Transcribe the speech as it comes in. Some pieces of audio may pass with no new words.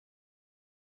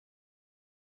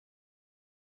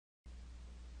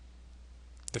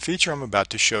The feature I'm about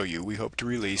to show you we hope to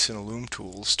release in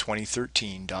ElumTools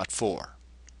 2013.4.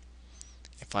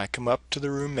 If I come up to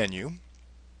the Room menu,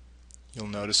 you'll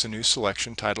notice a new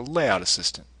selection titled Layout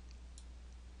Assistant.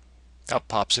 Up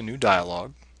pops a new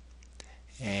dialog,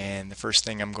 and the first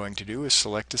thing I'm going to do is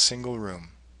select a single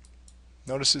room.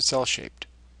 Notice it's L-shaped.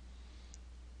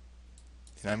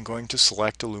 And I'm going to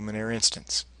select a luminaire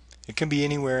instance. It can be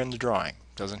anywhere in the drawing.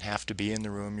 It doesn't have to be in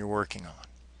the room you're working on.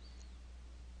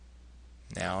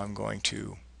 Now I'm going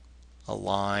to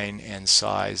align and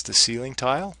size the ceiling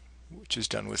tile, which is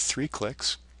done with 3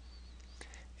 clicks.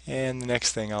 And the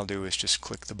next thing I'll do is just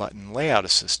click the button Layout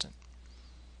Assistant.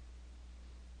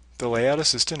 The Layout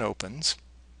Assistant opens,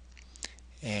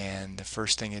 and the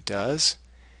first thing it does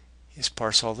is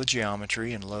parse all the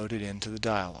geometry and load it into the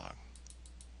dialog.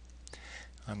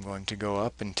 I'm going to go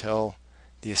up and tell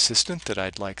the assistant that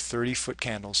I'd like 30 foot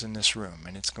candles in this room,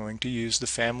 and it's going to use the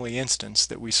family instance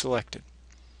that we selected.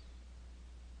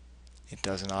 It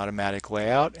does an automatic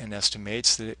layout and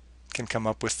estimates that it can come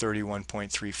up with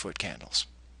 31.3 foot candles.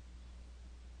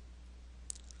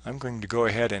 I'm going to go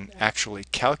ahead and actually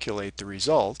calculate the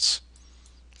results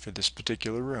for this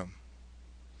particular room.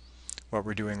 What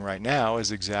we're doing right now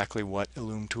is exactly what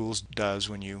ElumTools does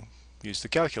when you use the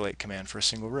calculate command for a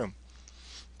single room.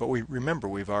 But remember,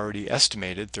 we've already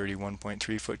estimated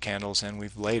 31.3 foot candles and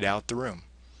we've laid out the room.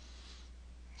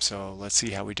 So let's see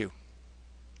how we do.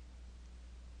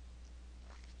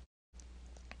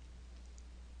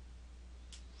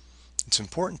 It's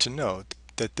important to note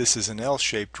that this is an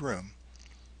L-shaped room.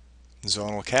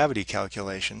 Zonal cavity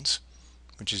calculations,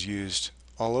 which is used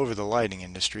all over the lighting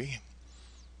industry,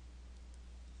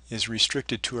 is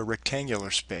restricted to a rectangular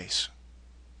space.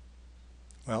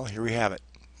 Well, here we have it.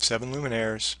 7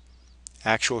 luminaires,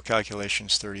 actual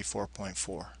calculations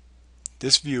 34.4.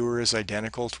 This viewer is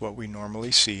identical to what we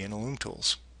normally see in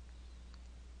ElumTools.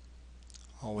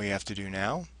 All we have to do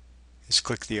now is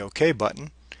click the OK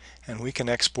button, and we can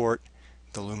export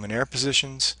the luminaire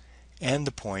positions and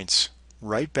the points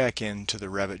right back into the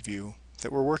Revit view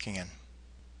that we're working in.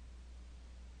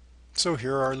 So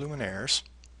here are our luminaires,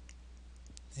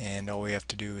 and all we have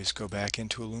to do is go back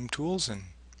into ElumTools and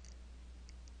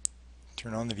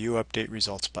turn on the View Update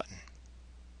Results button.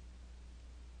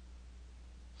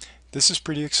 This is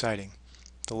pretty exciting.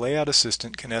 The Layout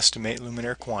Assistant can estimate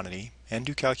luminaire quantity and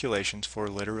do calculations for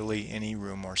literally any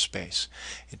room or space.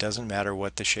 It doesn't matter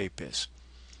what the shape is.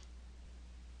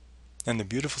 And the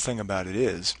beautiful thing about it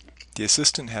is, the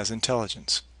assistant has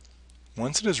intelligence.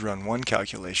 Once it has run one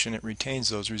calculation, it retains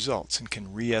those results and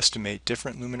can re-estimate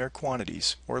different luminaire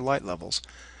quantities or light levels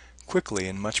quickly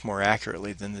and much more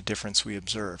accurately than the difference we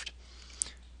observed.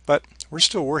 But we're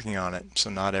still working on it,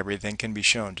 so not everything can be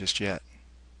shown just yet.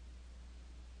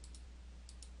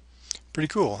 Pretty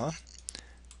cool, huh?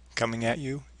 Coming at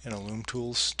you in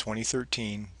ElumTools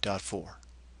 2013.4.